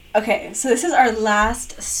you. Okay, so this is our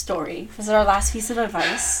last story. This is our last piece of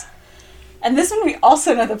advice. And this one, we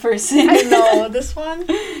also know the person. I know this one.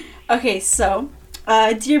 Okay, so,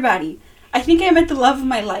 dear Batty, I think I met the love of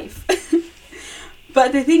my life.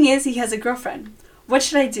 But the thing is, he has a girlfriend. What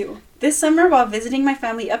should I do? This summer, while visiting my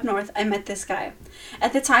family up north, I met this guy.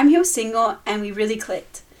 At the time, he was single, and we really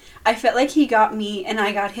clicked. I felt like he got me, and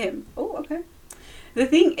I got him. Oh, okay. The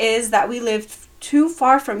thing is that we lived too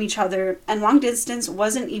far from each other, and long distance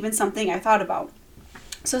wasn't even something I thought about.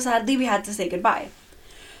 So sadly, we had to say goodbye.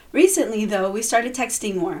 Recently, though, we started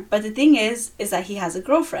texting more, but the thing is that he has a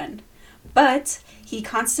girlfriend. But he's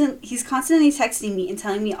constantly texting me and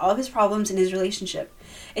telling me all of his problems in his relationship.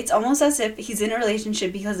 It's almost as if he's in a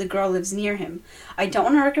relationship because the girl lives near him. I don't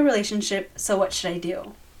want to wreck a relationship, so what should I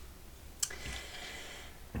do?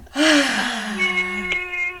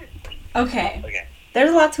 Okay.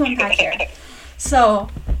 There's a lot to unpack here. So,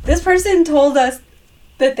 this person told us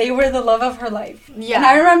that they were the love of her life. Yeah. And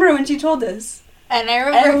I remember when she told us. And I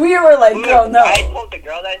remember. And we were like, girl, no. I told the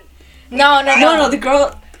girl that. No. The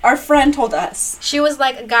girl, our friend told us. She was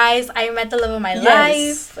like, guys, I met the love of my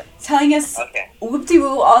life. Telling us,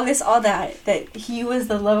 whoop-de-woo, all this, all that. That he was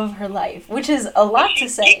the love of her life. Which is a lot to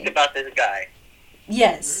say. She geeked about this guy.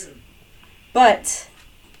 Yes. But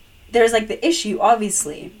there's like the issue,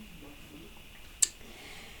 obviously.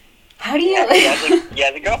 How do you... He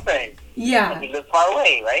has a girlfriend. Yeah. And he lives far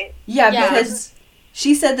away, right? Yeah, because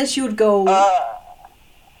she said that she would go...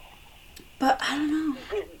 but I don't know.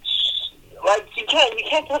 Like, you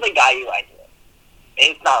can't tell the guy you like it.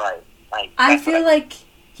 It's not right. Like, I feel like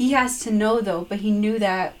he has to know, though, but he knew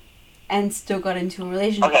that and still got into a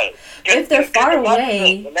relationship. Okay. If they're far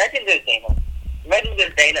away... Imagine this, Dana,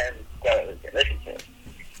 and listen to it.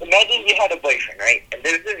 Imagine you had a boyfriend, right? And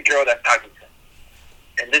there's this girl that's talking to him.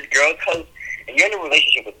 And this girl tells... And you're in a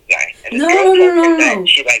relationship with this guy. And this girl tells him that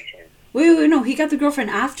she likes him. Wait, no. He got the girlfriend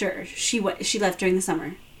after she left during the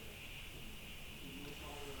summer.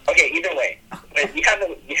 Okay, either way. But you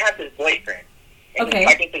have this boyfriend. And Okay. you're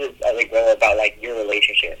talking to this other girl about, like, your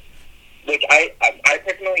relationship. Which I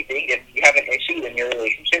personally think if you have an issue in your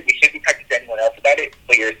relationship, you shouldn't be talking to anyone else about it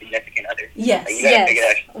but your significant other. Yes. Like, you gotta figure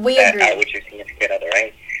that agree. out with your significant other,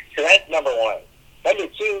 right? So that's number one. Number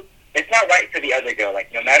two, it's not right for the other girl.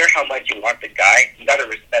 Like, no matter how much you want the guy, you gotta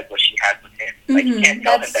respect what she has with him. Like, you can't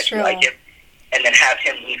tell him that you like him and then have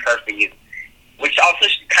him leave her for you. Which also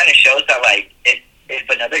kind of shows that, like, if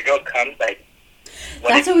another girl comes, like,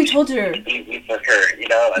 that's what we told her. Leave for her, you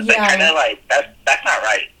know? It's kind of like, that's not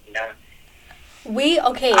right, you know?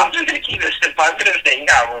 I'm just gonna keep it simple. I'm gonna say,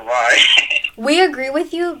 move on. We agree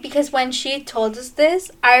with you because when she told us this,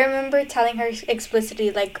 I remember telling her explicitly,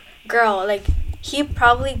 like, girl, like, he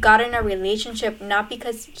probably got in a relationship not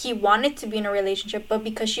because he wanted to be in a relationship, but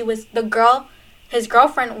because his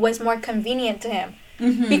girlfriend was more convenient to him.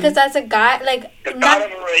 Mm-hmm. Because as a guy, like... The thought of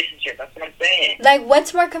a relationship, that's what I'm saying. Like,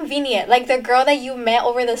 what's more convenient? Like, the girl that you met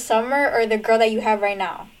over the summer or the girl that you have right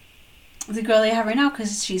now? The girl that you have right now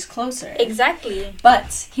because she's closer. Exactly.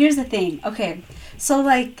 But here's the thing. Okay, so,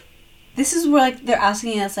 like, this is where, like, they're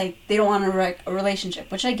asking us, like, they don't want to wreck a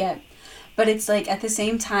relationship, which I get. But it's, like, at the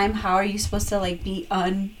same time, how are you supposed to, like, be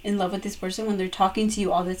in love with this person when they're talking to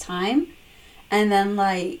you all the time? And then,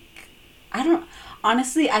 like,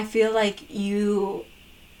 honestly, I feel like you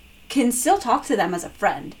can still talk to them as a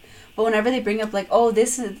friend. But whenever they bring up, like, oh,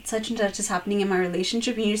 this is such and such is happening in my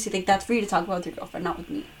relationship, you just think that's for you to talk about with your girlfriend, not with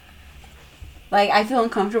me. Like, I feel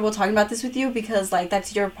uncomfortable talking about this with you because, like,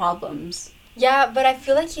 that's your problems. Yeah, but I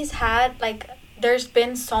feel like he's had, like, there's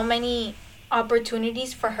been so many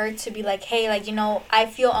opportunities for her to be like, hey, like, you know, I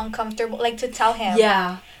feel uncomfortable, like, to tell him.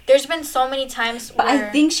 Yeah. There's been so many times But I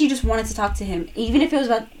think she just wanted to talk to him. Even if it was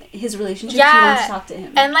about his relationship, she wanted to talk to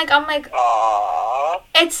him. And, like, I'm like, aww.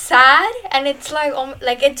 It's sad, and it's like,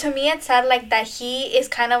 to me, it's sad, like, that he is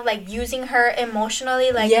kind of, like, using her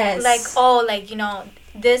emotionally, like, like, oh, like, you know,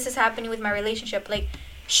 this is happening with my relationship. Like,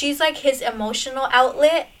 she's, like, his emotional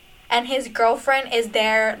outlet, and his girlfriend is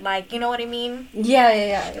there, like, you know what I mean?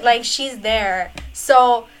 Yeah. Like, she's there.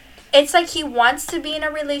 So, it's like he wants to be in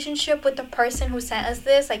a relationship with the person who sent us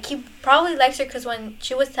this. Like, he probably likes her because when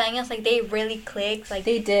she was telling us, like, they really clicked. Like,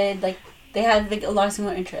 they did. Like, they had, like, a lot of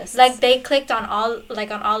similar interests. Like, they clicked on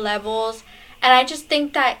all levels. And I just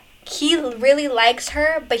think that he really likes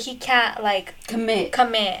her, but he can't, like... Commit.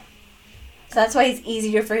 So that's why it's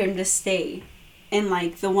easier for him to stay in,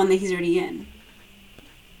 like, the one that he's already in.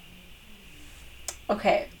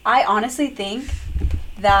 Okay. I honestly think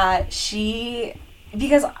that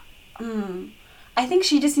because... I think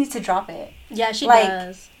she just needs to drop it. Yeah, she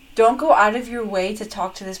does. Don't go out of your way to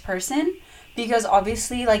talk to this person because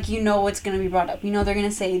obviously, like, you know what's going to be brought up. You know they're going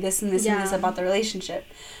to say this and this and this about the relationship.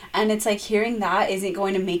 And it's like hearing that isn't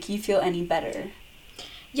going to make you feel any better.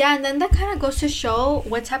 Yeah, and then that kind of goes to show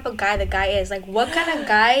what type of guy the guy is. Like, what kind of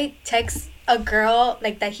guy texts a girl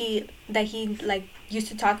like that he like used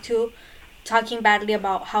to talk to, talking badly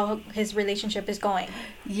about how his relationship is going.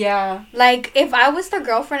 Yeah. Like, if I was the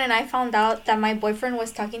girlfriend and I found out that my boyfriend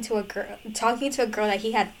was talking to a girl that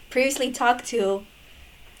he had previously talked to.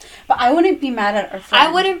 But I wouldn't be mad at our friend.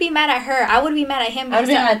 I wouldn't be mad at her. I would be mad at him.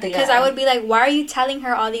 Because I would be like, why are you telling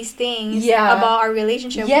her all these things about our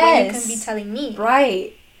relationship when you can be telling me?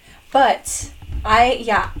 Right. But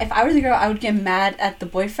if I were the girl, I would get mad at the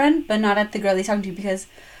boyfriend, but not at the girl he's talking to, because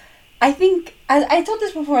I think, as I told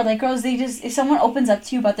this before, like, girls, they just, if someone opens up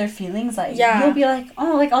to you about their feelings, like, you'll be like,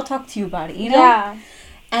 oh, like, I'll talk to you about it, you know? Yeah.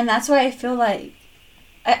 And that's why I feel like,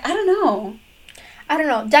 I don't know. I don't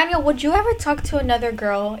know. Daniel, would you ever talk to another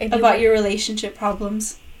girl about your relationship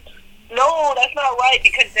problems? No, that's not right,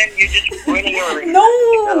 because then you're just ruining your relationship.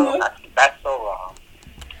 No! That's so wrong.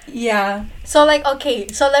 Yeah. So, like, okay,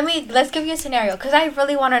 so let's give you a scenario, because I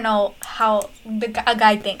really want to know how a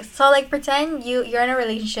guy thinks. So, like, pretend you're in a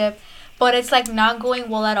relationship, but it's, like, not going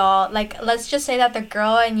well at all. Like, let's just say that the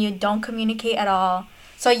girl and you don't communicate at all.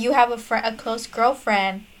 So, you have a close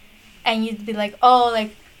girlfriend, and you'd be like, oh,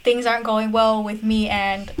 like, things aren't going well with me,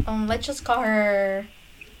 and let's just call her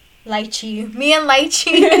Lychee. Me and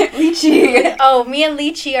Lychee. Lychee. Oh, me and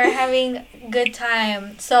Lychee are having good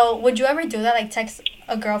time. So, would you ever do that? Like, text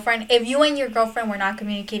a girlfriend if you and your girlfriend were not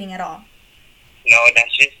communicating at all? No,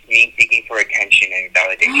 that's just me seeking for attention and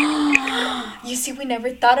validation. You see, we never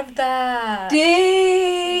thought of that.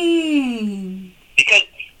 Dang. Because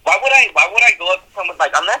why would I go up to someone,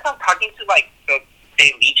 like, unless I'm talking to, like,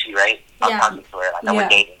 say Lychee, right? I'm talking to her, like, we're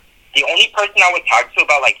dating. The only person I would talk to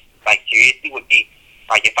about, like seriously would be,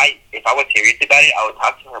 like, if I was serious about it, I would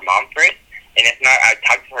talk to her mom first. And if not, I'd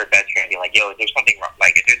talk to her best friend and be like, yo, is there something wrong?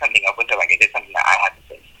 Like, is there something up with her? Like, is there something that I have to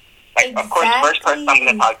fix? Like, Of course, first person I'm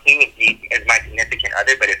going to talk to is my significant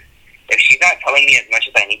other. But if she's not telling me as much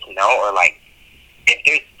as I need to know, or, like, if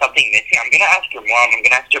there's something missing, I'm going to ask your mom. I'm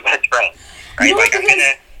going to ask your best friend. Right? Like, I'm going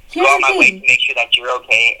to go out my way to make sure that you're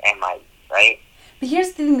okay and, like, right? But here's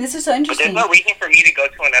the thing, this is so interesting. But there's no reason for me to go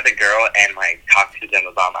to another girl and, like, talk to them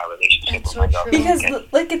about my relationship with my girlfriend. Because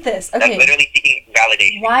look at this. Okay. That's literally seeking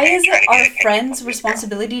validation. Why is it our friend's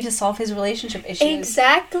responsibility to solve his relationship issues?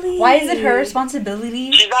 Exactly. Why is it her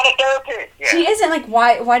responsibility? She's not a therapist. Yeah. She isn't. Like,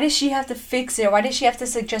 why does she have to fix it? Why does she have to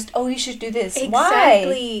suggest, oh, you should do this?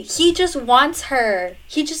 Exactly. Why? He just wants her.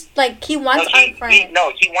 He just, like, he wants our friend.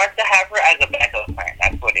 He wants to have her as a backup plan.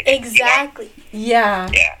 That's what it is. Exactly. Yeah.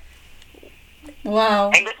 Yeah. Wow.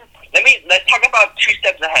 And let's talk about 2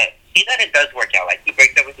 steps ahead. See that it does work out. Like, he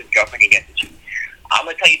breaks up with his girlfriend, he gets to choose. I'm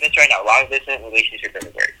going to tell you this right now. Long distance relationship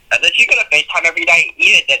doesn't work. Unless you're going to FaceTime every night,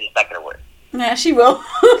 even then it's not going to work. Yeah, she will.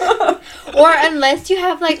 Or unless you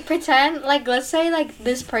have, like, pretend, like, let's say, like,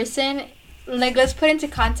 this person, like, let's put into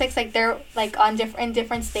context, like, they're, like, in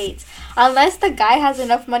different states. Unless the guy has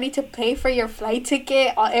enough money to pay for your flight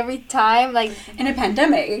ticket every time, like... In a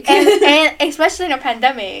pandemic. and especially in a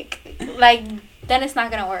pandemic. Like, then it's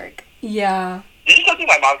not going to work. Yeah. This is something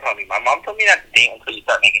my mom told me. My mom told me not to date until you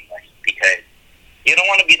start making money, because you don't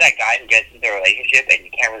want to be that guy who gets into a relationship and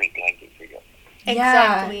you can't really do anything for you.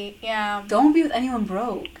 Exactly. Yeah. Don't be with anyone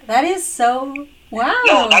broke. That is so... Wow.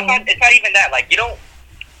 No, it's not even that. Like, you don't...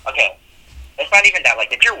 Okay. It's not even that.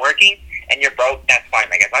 Like, if you're working and you're broke, that's fine.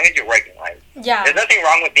 Like, as long as you're working, like... Yeah. There's nothing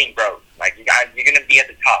wrong with being broke. Like, you're going to be at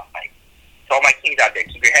the top. Like, to all my kings out there,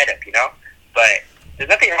 keep your head up, you know? But... There's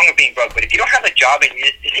nothing wrong with being broke, but if you don't have a job and you're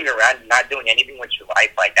just sitting around and not doing anything with your life,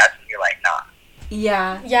 like, that's when you're like, nah.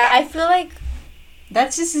 Yeah. Yeah, I feel like...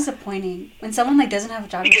 That's just disappointing. When someone, like, doesn't have a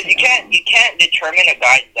job. Because you can't determine a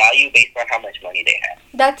guy's value based on how much money they have.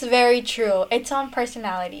 That's very true. It's on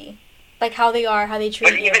personality. Like, how they are, how they treat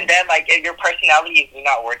you. But even then, like, if your personality is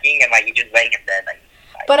not working and, like, you're just laying in bed, like...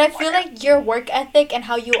 But I feel like your work ethic and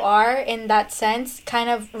how you are in that sense kind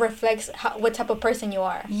of reflects what type of person you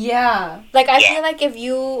are. Yeah. Like, I feel like if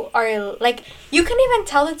you are, like, you can even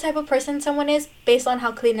tell the type of person someone is based on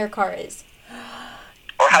how clean their car is.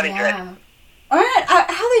 Or how they dress. Alright,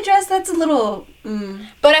 how they dress, that's a little...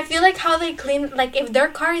 But I feel like how they clean, like, if their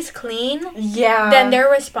car is clean, yeah, then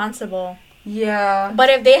they're responsible. Yeah. But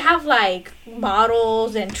if they have, like,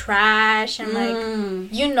 bottles and trash and,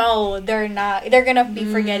 like, you know they're gonna be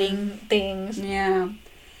forgetting things. Yeah.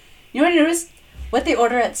 You know what I noticed? What they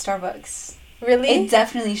order at Starbucks. Really? It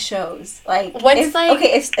definitely shows. Like,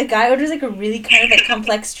 if a guy orders, like, a really kind of, like,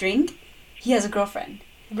 complex drink, he has a girlfriend.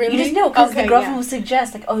 Really? You just know, because the girlfriend will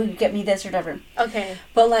suggest, like, oh, you get me this or whatever. Okay.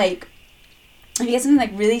 But, like, if you get something,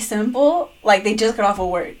 like, really simple, like, they just got off of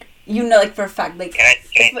work. You know, like, for a fact, like... Can I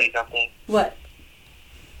say something? What?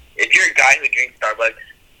 If you're a guy who drinks Starbucks,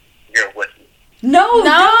 you're a wussy. No, don't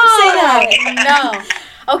say that.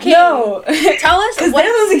 No. Okay. No. Tell us Because they're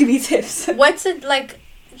those that give me tips. what's it like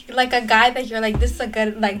a guy that you're like, this is a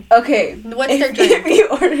good, like, Okay. what's if, their drink? If he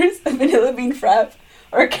orders a vanilla bean frap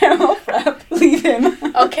or a caramel frap, leave him.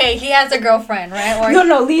 Okay, he has a girlfriend, right? Or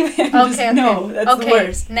No, leave him. Okay, No, that's the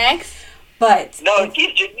worst. Next. But No, if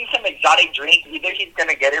he's drinking some exotic drink, either he's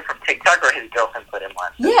gonna get it from TikTok or his girlfriend put him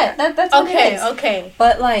on. yeah, that's what it is. Okay.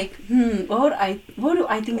 But like, what do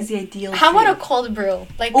I think is the ideal? How about a drink? cold brew?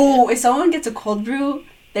 Like, Oh, if someone gets a cold brew,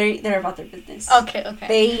 they're about their business. Okay.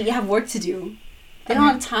 They have work to do. They don't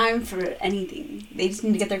have time for anything. They just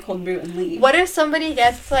need to get their cold brew and leave. What if somebody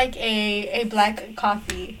gets like a black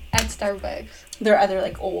coffee at Starbucks? They're either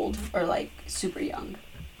like old or like super young.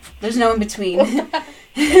 There's no in between.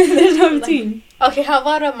 There's no in between. Okay, how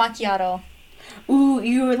about a macchiato? Ooh,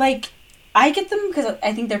 you like, I get them because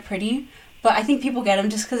I think they're pretty, but I think people get them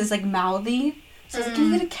just because it's like mouthy. So it's like,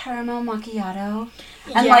 can you get a caramel macchiato?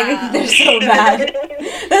 And like, I think they're so bad.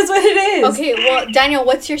 That's what it is. Okay, well, Daniel,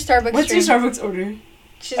 what's your Starbucks What's drink? your Starbucks order?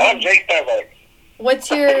 I don't drink Starbucks.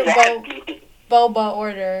 What's your boba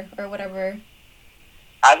order or whatever?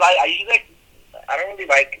 I usually like, I don't really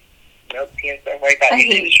like milk tea and stuff like that. I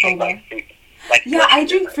usually hate just drink boba. like fruit. Like Yeah, I fruit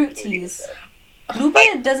drink juice, fruit like, teas. maybe Lupe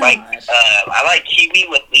like, doesn't. I like kiwi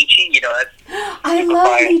with lychee. You know, that's I super love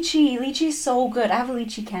fire. lychee. Lychee's so good. I have a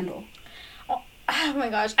lychee candle. Oh my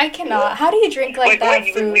gosh, I cannot. How do you drink like that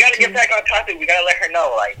wait, fruit? we gotta get back on topic. We gotta let her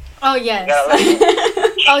know, like. Oh We yes. gotta let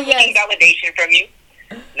her Oh, He's yes. seeking validation from you.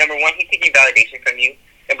 Number one, he's seeking validation from you.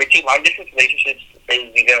 Number two, long distance relationships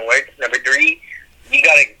isn't gonna work. Number three, you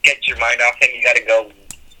gotta get your mind off him. You gotta go.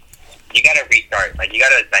 You gotta restart. Like you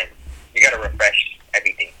gotta refresh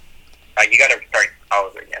everything. Like you gotta start all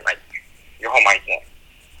over again. Like your whole mindset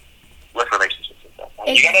with relationships and stuff.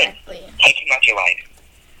 Like, you gotta Exactly. take him out your life.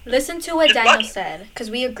 Listen to what Just Daniel watch it. said, because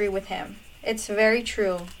we agree with him. It's very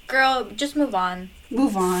true. Girl, just move on.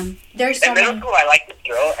 Move on. There's so In middle many. school, I liked this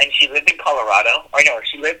girl, and she lived in Colorado. Or no,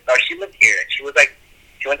 she lived here. And she was like,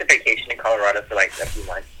 she went to vacation in Colorado for like a few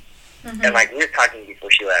months. Mhm. And like we were talking before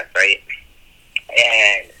she left, right?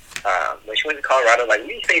 And when she went to Colorado, like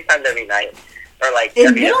we FaceTimed every night, or like In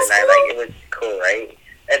every middle other night. school? Like it was cool, right?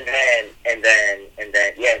 And then,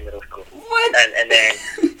 yeah, in middle school. What? And then,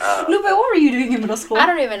 Lupe, what were you doing in middle school? I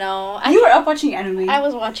don't even know. You were up watching anime. I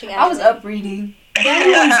was watching anime. I was up reading.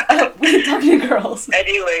 Daniel was up talking to girls.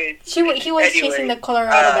 anyways, He was chasing the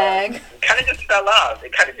Colorado bag. kind of just fell off.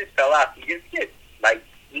 It kind of just fell off. You just get like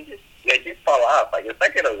you just fall off. Like it's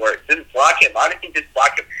not gonna work. Just block him. Honestly, just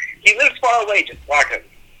block him. He lives far away. Just block him.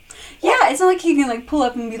 Yeah, it's not like he can like pull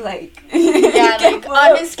up and be like. Yeah, like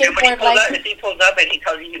on his If he skateboard, pulls up, like. if he pulls up and he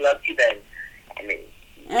tells you he loves you, then I mean.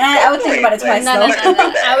 I would think about it twice No, though.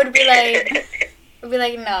 no. I would be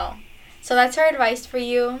like, no. So that's our advice for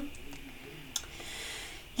you.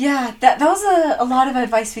 Yeah, that was a lot of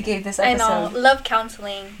advice we gave this episode. I know. Love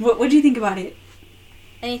counseling. What do you think about it?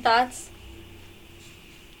 Any thoughts?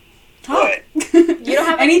 Talk. You don't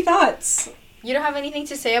have any thoughts? You don't have anything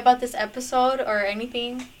to say about this episode or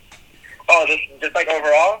anything? Oh, just like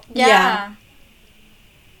overall, Yeah.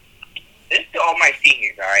 this is to all my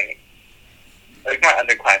seniors, alright? Like not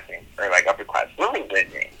underclassmen or like upperclass. We're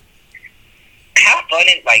religion. Have fun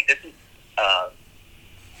in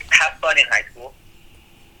have fun in high school,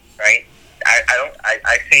 right?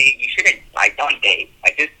 I say you shouldn't like don't date.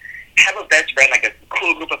 Like just have a best friend, like a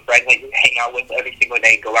cool group of friends that you hang out with every single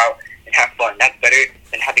day, go out and have fun. That's better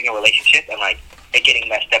than having a relationship and like it getting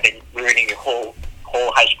messed up and ruining your whole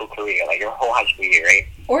high school career, like your whole high school year, right?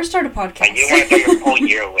 Or start a podcast. Like you don't want to throw your whole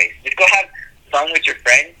year away. Just go have fun with your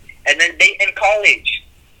friends and then date in college.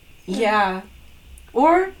 Yeah.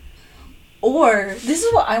 Or this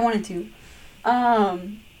is what I want to do.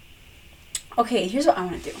 Okay, here's what I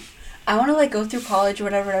want to do. I want to like go through college or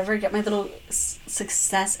whatever, get my little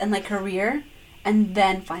success and like career, and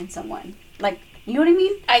then find someone. Like, you know what I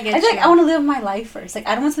mean? I get I feel you. like I want to live my life first. Like,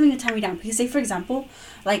 I don't want something to tie me down. Because say, for example,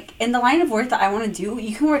 like in the line of work that I want to do,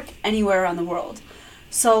 you can work anywhere around the world.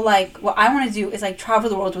 So like, what I want to do is like travel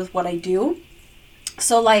the world with what I do.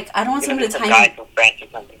 So like, I don't want someone to tie me. From France or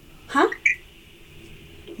something. Huh?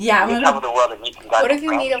 Yeah, I'm You gonna travel the world and meet some guys. What if from you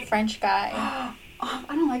France. meet a French guy? I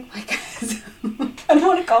don't like white guys. I don't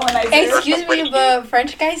want to colonize it. Excuse me, but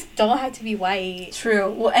French guys don't have to be white. True.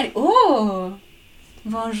 Well,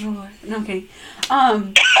 bonjour. No, I'm kidding.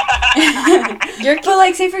 But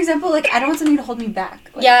like, say for example, like I don't want something to hold me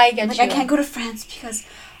back. Like, Yeah, I get like you. I can't go to France because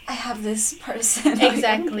I have this person.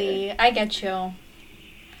 Exactly. I get you.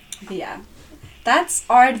 But yeah, that's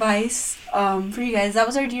our advice for you guys. That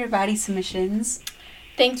was our Dear Baddie submissions.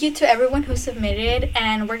 Thank you to everyone who submitted,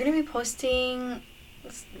 and we're gonna be posting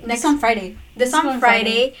This on Friday. This on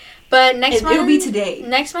Friday. But next month... It'll be today.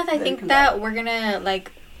 Next month, I think that we're gonna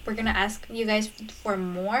ask you guys for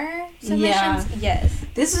more submissions. Yeah. Yes.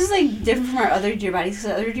 This was, like, different from our other Dear Bodies,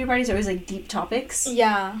 because other Dear Bodies are always, like, deep topics.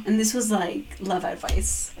 Yeah. And this was, like, love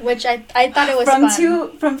advice. Which I thought it was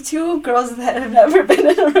fun. From two girls that have never been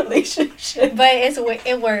in a relationship. But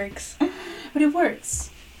it works. But it works.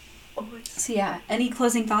 So, yeah. Any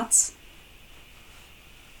closing thoughts?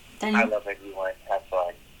 Daniel? I love everyone. Have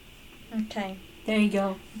fun. Okay. There you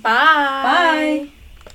go. Bye. Bye.